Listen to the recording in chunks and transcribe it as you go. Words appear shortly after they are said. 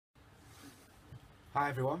Hi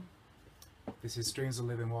everyone, this is Streams of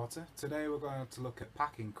Living Water. Today we're going to look at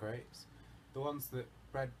packing crates, the ones that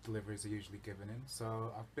bread deliveries are usually given in.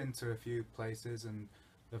 So I've been to a few places and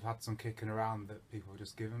they've had some kicking around that people have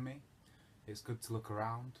just given me. It's good to look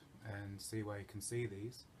around and see where you can see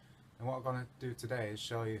these. And what I'm going to do today is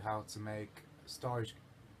show you how to make storage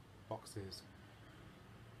boxes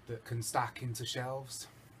that can stack into shelves.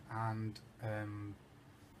 And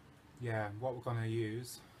yeah, what we're going to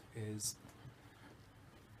use is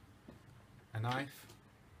a knife,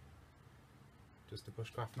 just a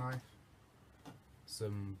bushcraft knife,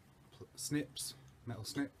 some snips, metal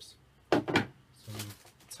snips, some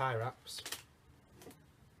tie wraps,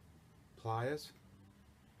 pliers,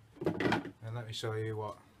 and let me show you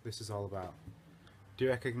what this is all about. Do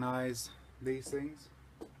you recognise these things?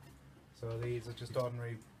 So these are just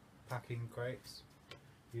ordinary packing crates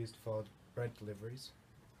used for bread deliveries.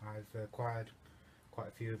 I've acquired quite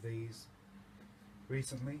a few of these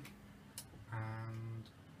recently, and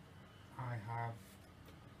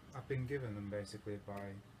I've been given them basically by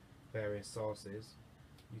various sources.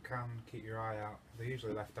 You can keep your eye out. They're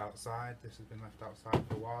usually left outside. This has been left outside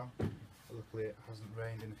for a while. But luckily it hasn't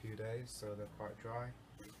rained in a few days, so they're quite dry.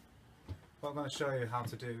 What I'm going to show you how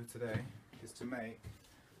to do today is to make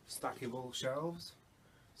stackable shelves.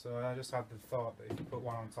 So I just had the thought that if you put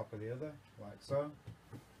one on top of the other, like so,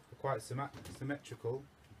 they're quite symmetrical.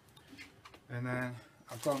 And then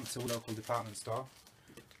I've gone to a local department store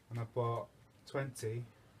and I bought 20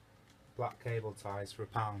 black cable ties for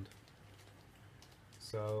 £1.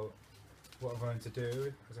 So what I'm going to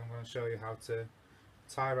do is I'm going to show you how to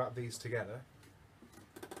tie wrap these together,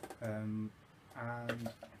 and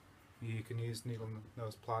you can use needle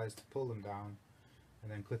nose pliers to pull them down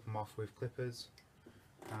and then clip them off with clippers.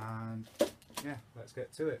 And yeah, let's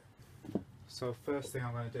get to it. So first thing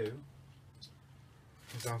I'm going to do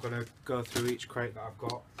is I'm going to go through each crate that I've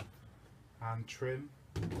got and trim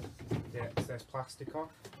the excess plastic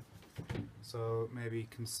off. So maybe you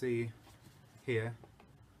can see here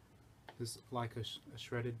there's like a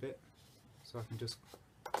shredded bit, so I can just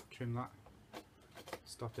trim that,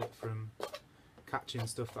 stop it from catching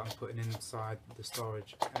stuff that I'm putting inside the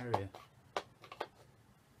storage area.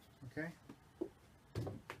 Okay,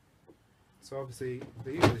 so obviously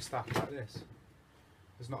they usually stack like this.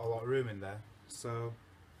 There's not a lot of room in there, so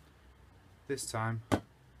this time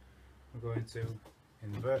we're going to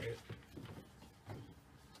invert it.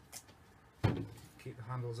 Keep the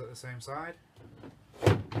handles at the same side.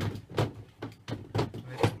 And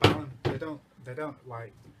they just balance. They don't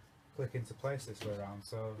like click into place this way around.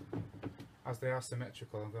 So as they are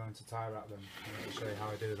symmetrical, I'm going to tie wrap them. I'm going to show you how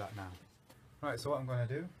I do that now. Right. So what I'm going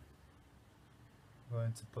to do, I'm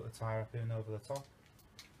going to put the tie wrap in over the top,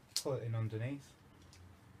 pull it in underneath,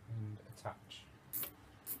 and attach.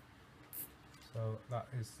 So that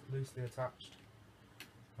is loosely attached.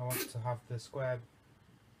 I want to have the square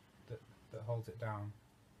that holds it down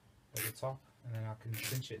at the top, and then I can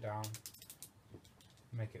cinch it down,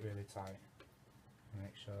 make it really tight, and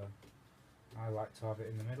make sure I like to have it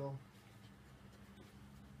in the middle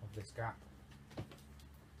of this gap.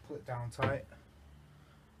 Pull it down tight,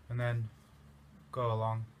 and then go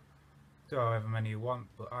along. Do however many you want,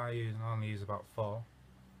 but I only use about 4.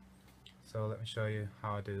 So let me show you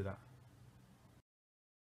how I do that.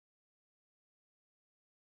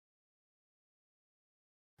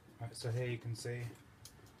 Right, so here you can see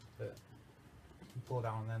that you can pull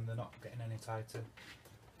down, then they're not getting any tighter.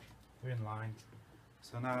 They're in line.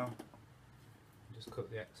 So now just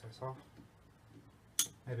cut the excess off.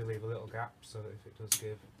 Maybe leave a little gap so that if it does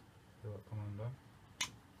give, it won't come undone.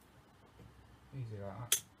 Easy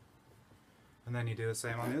like that. And then you do the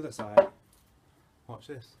same on the other side. Watch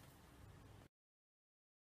this.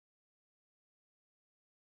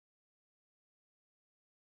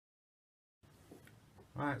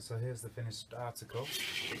 Right, so here's the finished article.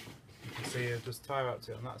 You can see I've just tie wrapped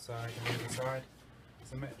it on that side and the other side.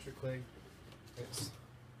 Symmetrically, it's,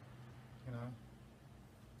 you know,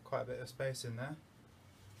 quite a bit of space in there.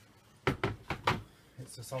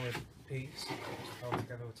 It's a solid piece held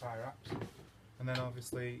together with tie wraps. And then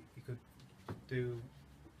obviously you could do,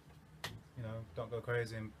 you know, don't go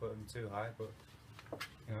crazy and put them too high, but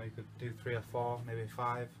you know, you could do 3 or 4, maybe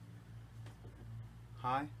 5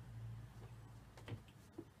 high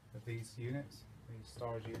of these units, these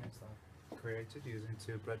storage units that I've created using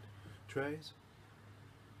 2 bread trays.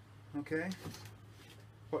 Okay,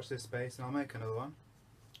 watch this space and I'll make another one,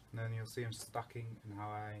 and then you'll see them stacking and how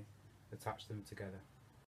I attach them together.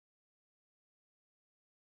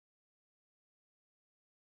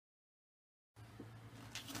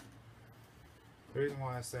 The reason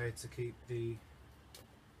why I say to keep the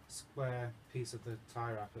square piece of the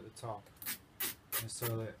tie wrap at the top, so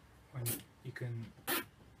that when you can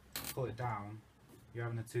pull it down, you're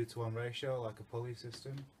having a 2-to-1 ratio, like a pulley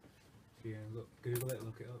system. If you Google it,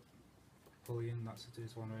 look it up. Pulling, that's a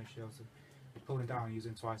 2-to-1 ratio. So you're pulling down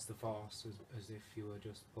using twice the force as if you were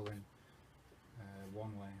just pulling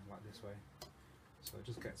one way, like this way. So it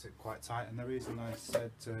just gets it quite tight. And the reason I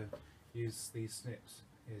said to use these snips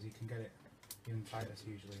is you can get it even tighter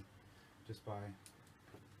usually just by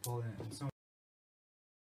pulling it. And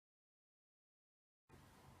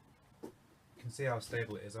you can see how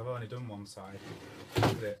stable it is. I've only done one side.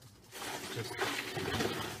 Look at it, just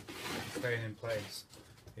staying in place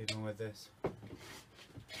even with this.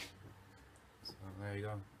 So there you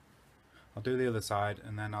go. I'll do the other side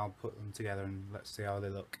and then I'll put them together and let's see how they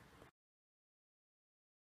look.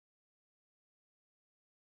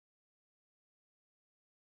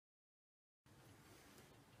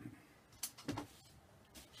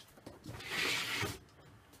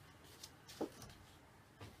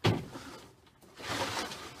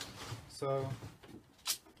 So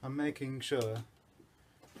I'm making sure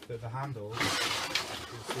that the handles,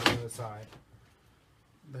 you'll see the other side,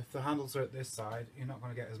 if the handles are at this side, you're not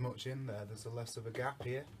going to get as much in there. There's less of a gap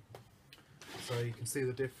here, so you can see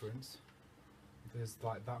the difference. There's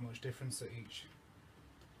like that much difference at each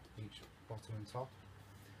bottom and top.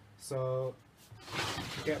 So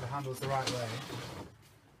if you get the handles the right way,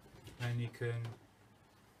 then you can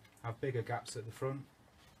have bigger gaps at the front,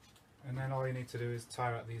 and then all you need to do is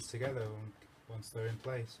tie wrap these together once they're in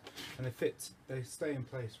place, and they stay in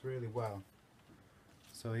place really well.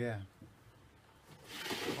 So yeah,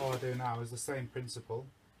 all I do now is the same principle.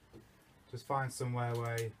 Just find somewhere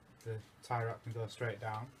where the tie wrap can go straight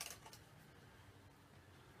down.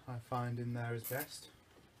 I find in there is best.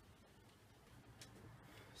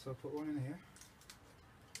 So I'll put one in here.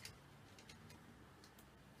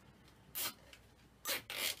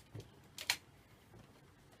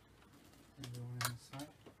 Maybe one in this side.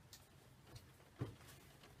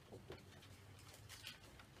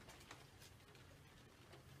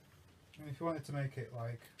 And if you wanted to make it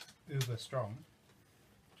like uber strong,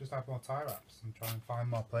 just add more tie wraps and try and find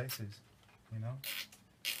more places, you know,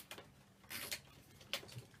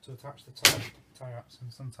 to attach the tie wraps,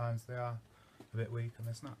 and sometimes they are a bit weak and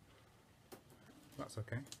they snap. That's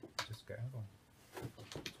okay, just get another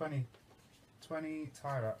one. 20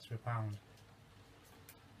 tie wraps per pound.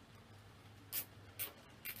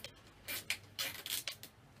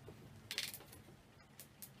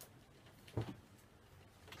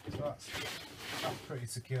 So that's pretty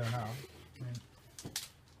secure now. I mean,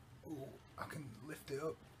 ooh, I can lift it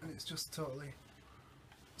up and it's just totally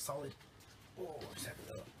solid. Oh, just set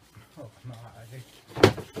it up. Oh, not that easy.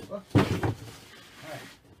 Oh. Right.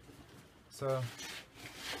 So,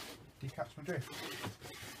 do you catch my drift?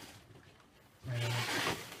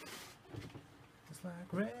 It's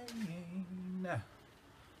like rain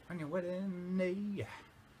on your wedding day.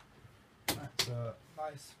 Right, so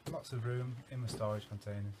nice, lots of room in the storage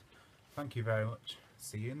containers. Thank you very much.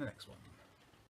 See you in the next one.